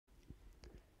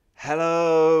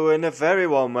Hello and a very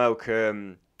warm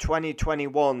welcome.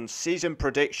 2021 season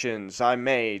predictions I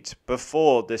made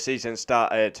before the season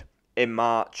started in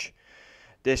March.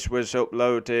 This was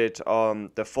uploaded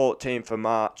on the 14th of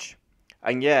March.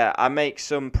 And yeah, I make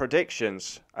some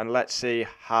predictions and let's see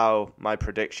how my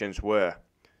predictions were.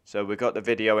 So we got the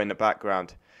video in the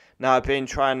background. Now I've been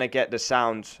trying to get the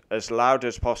sound as loud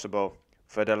as possible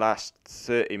for the last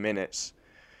 30 minutes.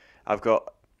 I've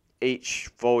got each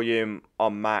volume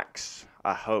on max.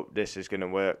 I hope this is going to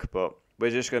work, but we're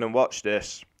just going to watch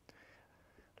this.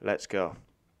 Let's go.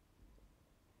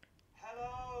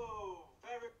 Hello,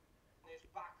 very is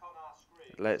back on our screen.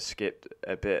 Let's skip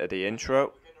a bit of the intro.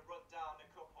 We're going to run down a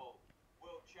couple.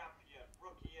 World champion,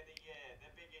 rookie of the year, the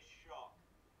biggest shock,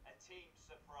 a team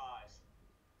surprise,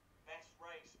 best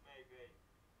race maybe.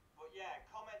 But yeah,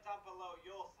 comment down below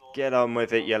your thoughts. Get on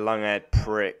with it, you long-haired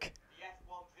prick. The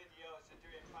F1 videos are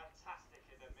doing fantastic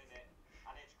in a minute,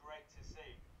 and it's great to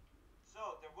see.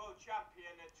 So the world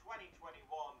champion in 2021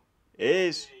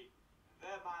 Is the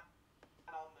man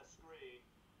on the screen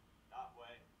that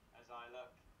way as I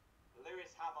look,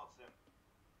 Lewis Hamilton.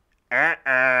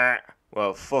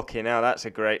 Well, fucking hell, that's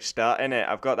a great start, innit?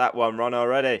 I've got that one wrong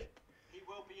already. He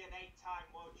will be an 8-time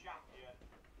world champion,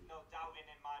 no doubting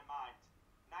in my mind.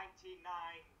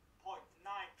 99.9%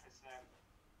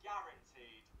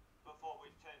 guaranteed before we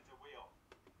turn the wheel.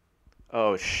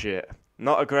 Oh shit.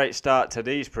 Not a great start to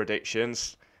these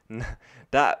predictions.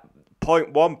 That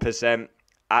 0.1%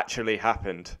 actually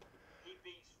happened. He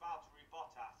beats Valtteri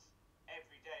Bottas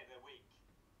every day of the week.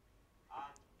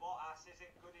 And Bottas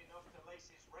isn't good enough to lace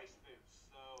his race boots,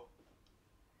 so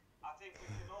I think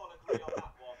we can all agree on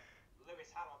that one.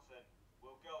 Lewis Hamilton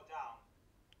will go down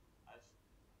as...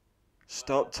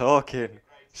 Stop talking.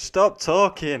 Stop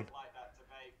talking. Like that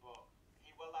debate, but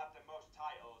he will have the most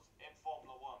titles in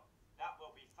Formula 1. That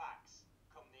will be facts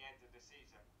come the end of the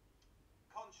season.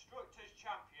 Constructors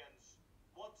champions,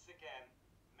 once again,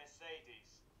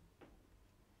 Mercedes.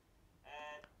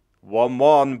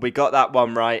 1-1. We got that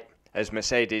one right as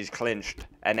Mercedes clinched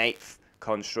an 8th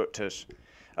constructors.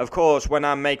 Of course, when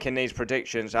I'm making these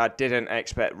predictions, I didn't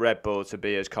expect Red Bull to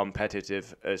be as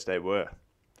competitive as they were.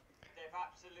 They've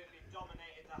absolutely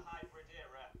dominated the hybrid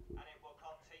era, and it will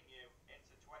continue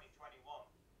into 2021.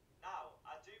 Now,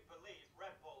 I do believe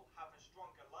Red Bull have a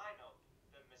stronger lineup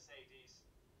than Mercedes,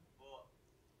 but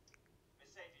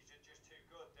Mercedes are just too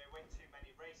good. They win too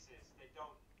many races. They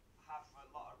don't have a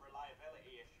lot of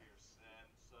reliability issues.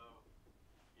 So,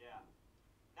 yeah.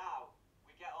 Now,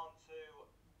 we get on to,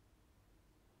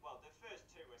 well, the first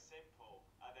two are simple,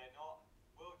 are they not?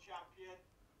 World champion,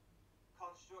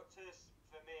 constructors,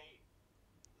 for me,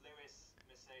 Lewis,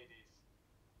 Mercedes.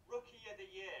 Rookie of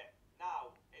the year.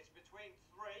 Now, it's between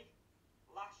three.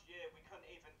 Last year, we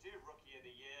couldn't even do rookie of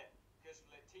the year because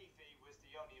Latifi was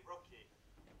the only rookie.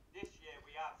 This year,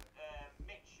 we have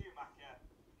Mick Schumacher,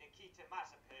 Nikita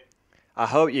Mazepin. I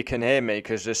hope you can hear me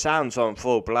because the sound's on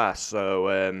full blast.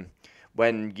 So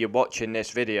when you're watching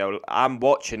this video, I'm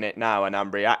watching it now and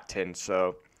I'm reacting.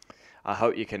 So I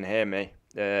hope you can hear me,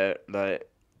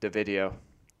 like the video.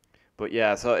 But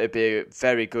yeah, I thought it'd be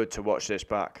very good to watch this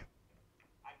back.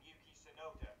 And Yuki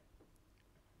Tsunoda.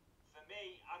 For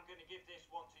me, I'm going to give this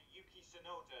one to Yuki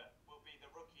Tsunoda, will be the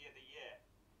rookie of the year.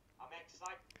 I'm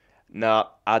excited. No,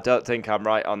 I don't think I'm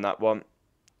right on that one.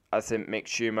 I think Mick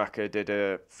Schumacher did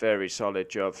a very solid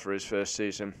job for his first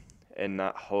season in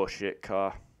that horseshit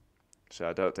car. So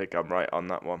I don't think I'm right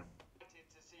on that one.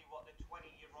 To see what the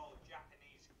 20-year-old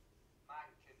Japanese man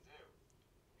can do.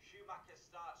 Schumacher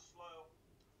starts slow.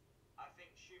 I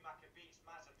think Schumacher beats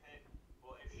Mazepin,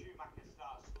 but if Schumacher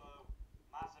starts slow,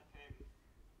 Mazepin,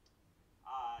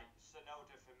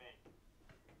 Tsunoda for me.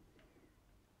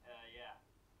 Yeah.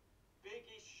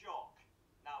 Biggest shock.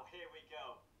 Now here we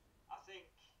go. I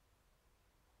think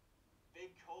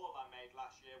big call I made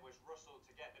last year was Russell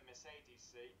to get the Mercedes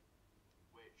seat,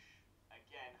 which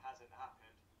again hasn't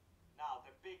happened. Now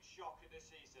the big shock of the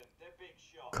season, the big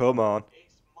shock. Come on.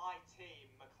 It's my team,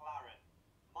 McLaren.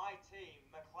 My team,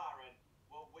 McLaren,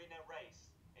 will win a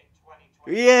race in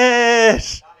 2020.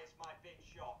 Yes! That is my big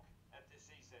shock of the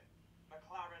season.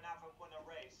 McLaren haven't won a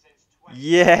race since 2020.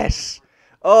 Yes!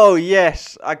 Oh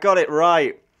yes, I got it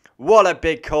right. What a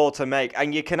big call to make.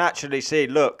 And you can actually see,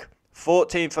 look,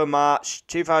 14th of March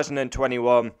 2021,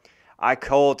 I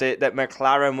called it that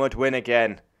McLaren would win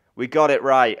again. We got it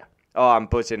right. Oh, I'm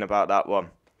buzzing about that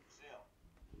one. Still,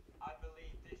 I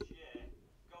believe this year,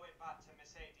 going back to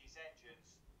Mercedes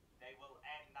engines, they will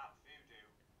end that voodoo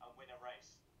and win a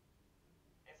race.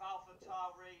 If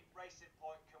AlphaTauri Racing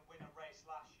Point can win a race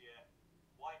last year,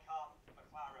 why can't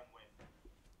McLaren win?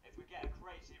 If we get a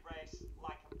crazy race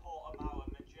like a Portimao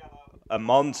a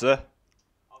Monza.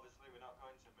 Obviously, we're not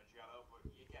going to Mugello, but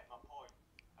you get my point.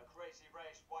 A crazy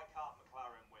race, why can't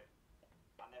McLaren win?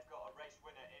 And they've got a race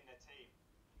winner in the team.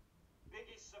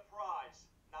 Biggest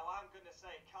surprise, now I'm going to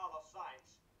say Carlos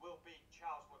Sainz will beat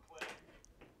Charles Leclerc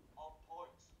on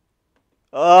points.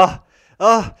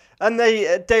 And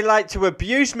they like to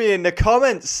abuse me in the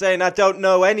comments saying I don't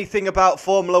know anything about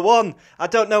Formula 1. I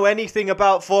don't know anything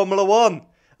about Formula 1.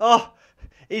 Oh,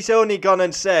 he's only gone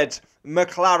and said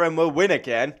McLaren will win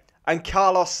again and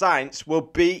Carlos Sainz will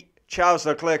beat Charles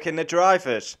Leclerc in the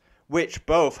drivers, which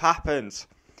both happened.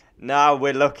 Now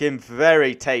we're looking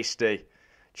very tasty.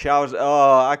 Charles,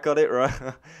 I got it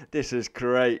right. This is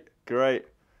great. I've got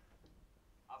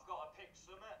a pick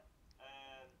summit.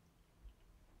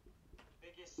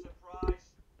 Biggest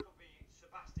surprise could be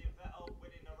Sebastian Vettel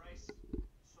winning a race,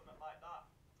 something like that.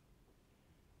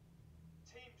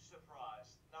 Team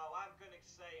surprise. Now I'm going to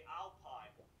say Alpine.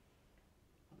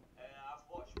 I've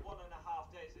watched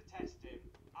 1.5 days of testing.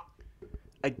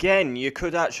 Again, you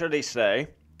could actually say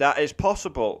that is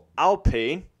possible.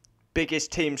 Alpine,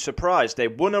 biggest team surprise. They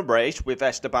won a race with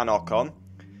Esteban Ocon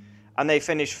and they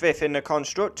finished 5th in the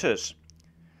Constructors.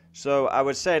 So I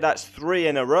would say that's 3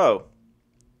 in a row.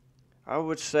 I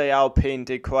would say Alpine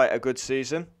did quite a good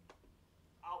season.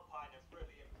 Alpine have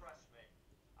really impressed me,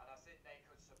 and I think they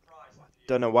could surprise a few.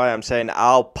 Don't know why I'm saying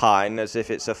Alpine as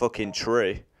if it's a fucking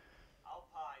tree.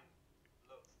 Alpine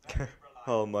look very reliable.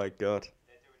 Oh my god.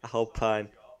 They're doing a Alpine.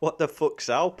 solid job. What the fuck's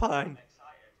Alpine? I'm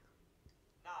excited.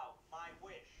 Now, my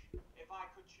wish, if I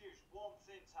could choose one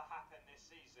thing to happen this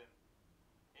season,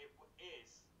 it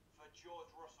is for George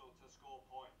Russell to score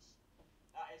points.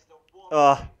 That is the one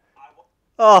thing I want.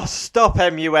 Oh, stop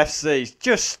MUFC.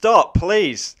 Just stop,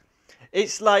 please.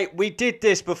 It's like we did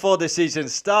this before the season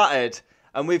started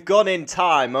and we've gone in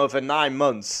time over 9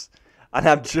 months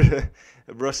and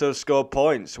Russell scored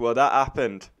points. Well, that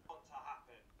happened. To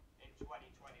happen in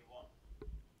 2021.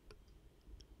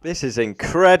 This is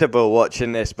incredible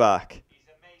watching this back. He's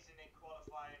amazing in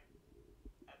qualifying,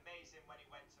 amazing when he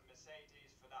went to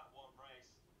Mercedes for that one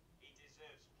race. He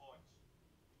deserves points.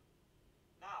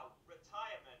 Now,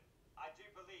 retirement. I do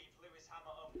believe Lewis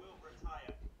Hamilton will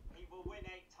retire. He will win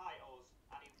 8 titles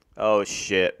and he Oh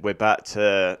shit, we're back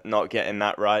to not getting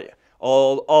that right.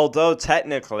 Although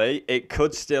technically it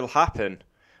could still happen,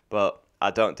 but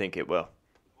I don't think it will.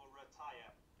 will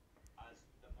retire as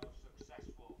the most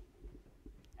successful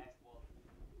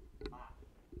F1 man.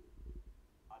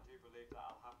 I do believe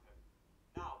that'll happen.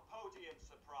 Now, podium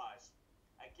surprise.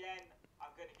 Again, I'm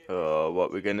going to give Oh,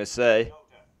 what we're gonna say?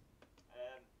 Tsunoda.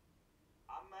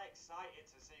 I'm excited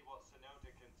to see what Tsunoda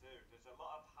can do. There's a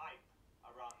lot of hype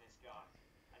around this guy.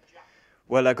 And Jack,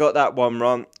 Well, I got that one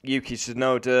wrong. Yuki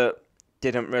Tsunoda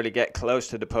didn't really get close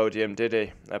to the podium, did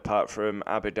he? Apart from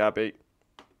Abu Dhabi.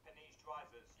 Japanese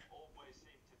drivers always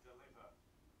seem to deliver.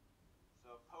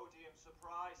 So, podium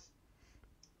surprise.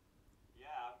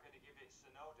 Yeah, I'm going to give it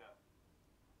Tsunoda.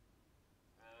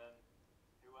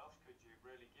 Who else could you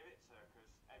really give it to?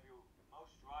 Because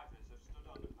most drivers have stood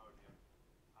on the podium.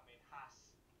 I mean,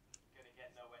 Haas going to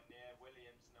get nowhere near,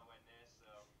 Williams nowhere near,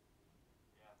 so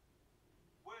yeah.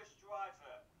 Worst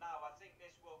driver. Now, I think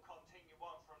this will continue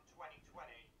on from 2020.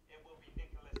 It will be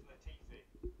Nicholas Latifi.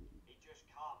 He just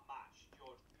can't match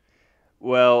George.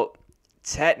 Well,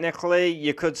 technically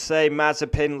you could say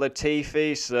Mazepin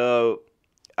Latifi,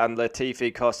 and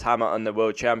Latifi cost Hamilton the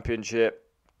World Championship.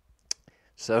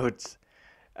 So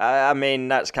I mean,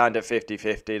 that's kind of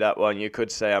 50-50, that one. You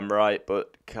could say I'm right,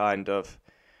 but kind of.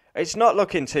 It's not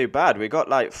looking too bad. We got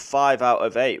like 5 out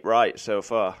of 8 right so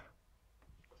far.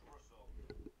 Russell,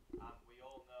 and we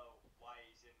all know why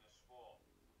he's in the sport.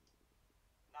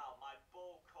 Now, my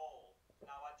ball call.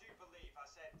 Now, I do believe I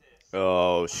said this.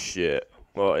 Oh, shit.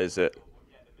 What is it?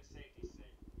 Will get the Mercedes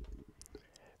seat.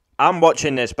 I'm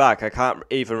watching this back. I can't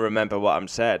even remember what I'm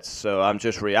said, so I'm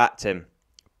just reacting.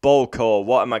 Ball call,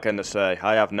 what am I going to say?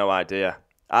 I have no idea.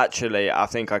 Actually, I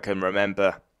think I can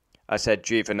remember. I said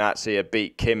Giovinazzi had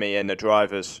beat Kimi in the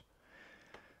drivers.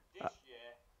 This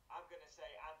year, I'm going to say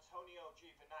Antonio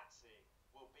Giovinazzi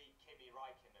will beat Kimi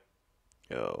Raikkonen.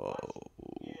 Oh.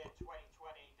 Last year,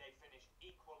 2020, they finished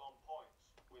equal on points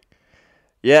with.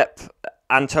 Yep,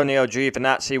 Antonio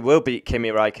Giovinazzi will beat Kimi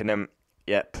Raikkonen.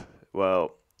 Yep,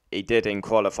 well, he did in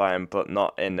qualifying, but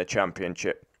not in the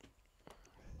championship.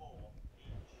 4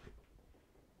 each.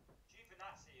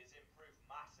 Giovinazzi has improved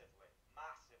massively.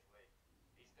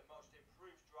 He's the most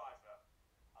improved driver.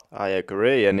 I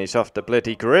agree, and he's off the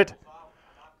bloody grid. And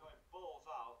I'm going balls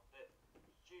out that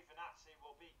Giovinazzi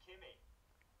will beat Kimi.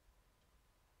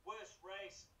 Worst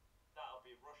race, that'll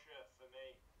be Russia for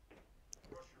me.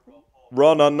 Russia or Paul.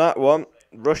 Ron on that one.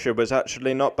 Russia was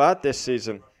actually not bad this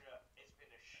season. Russia, it's been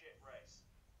a shit race.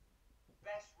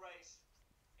 Best race,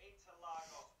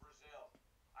 Interlagos, Brazil.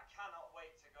 I cannot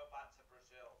wait to go back to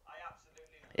Brazil. I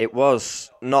absolutely love It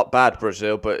was Brazil. not bad,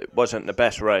 Brazil, but it wasn't the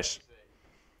best race.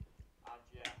 And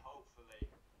yeah, hopefully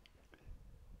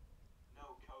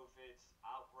no COVID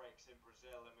outbreaks in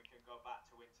Brazil and we can go back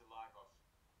to Interlagos.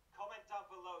 Comment down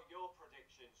below your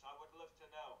predictions. I would love to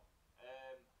know.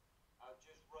 I'll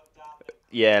just run down them.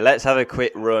 Yeah, let's have a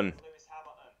quick run. Lewis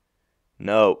Hamilton.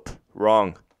 Nope,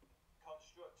 wrong.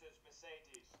 Constructors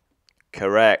Mercedes.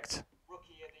 Correct.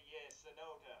 Rookie of the Year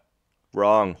Sonoda.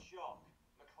 Wrong. Shock.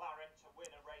 McLaren to win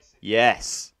a race again.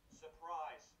 Yes.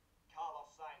 Surprise. Carlos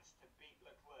Sainz to beat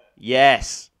Leclerc.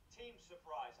 Yes. Team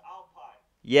surprise. Alpine.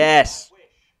 Yes. Wish.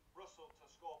 Russell to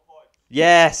score points.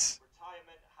 Yes.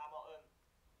 Retirement Hamilton.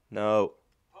 No.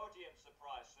 Podium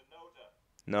surprise Sonoda.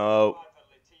 No. Driver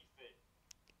Latifi.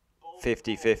 Bold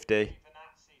 50-50.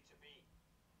 Giovinazzi to beat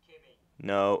Kimi.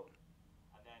 No.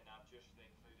 And then I've just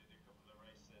included a couple of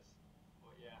races.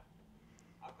 But yeah.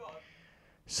 I've got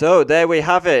So there we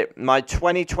have it. My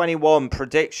 2021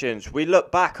 predictions. We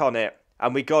look back on it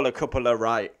and we got a couple of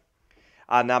right.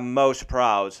 And I'm most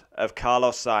proud of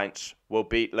Carlos Sainz will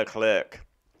beat Leclerc.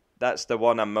 That's the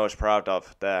one I'm most proud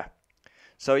of there.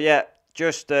 So yeah,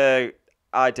 just the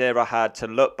idea I had to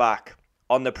look back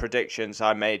on the predictions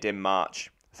I made in March.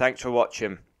 Thanks for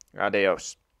watching.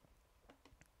 Adios.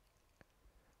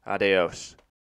 Adios.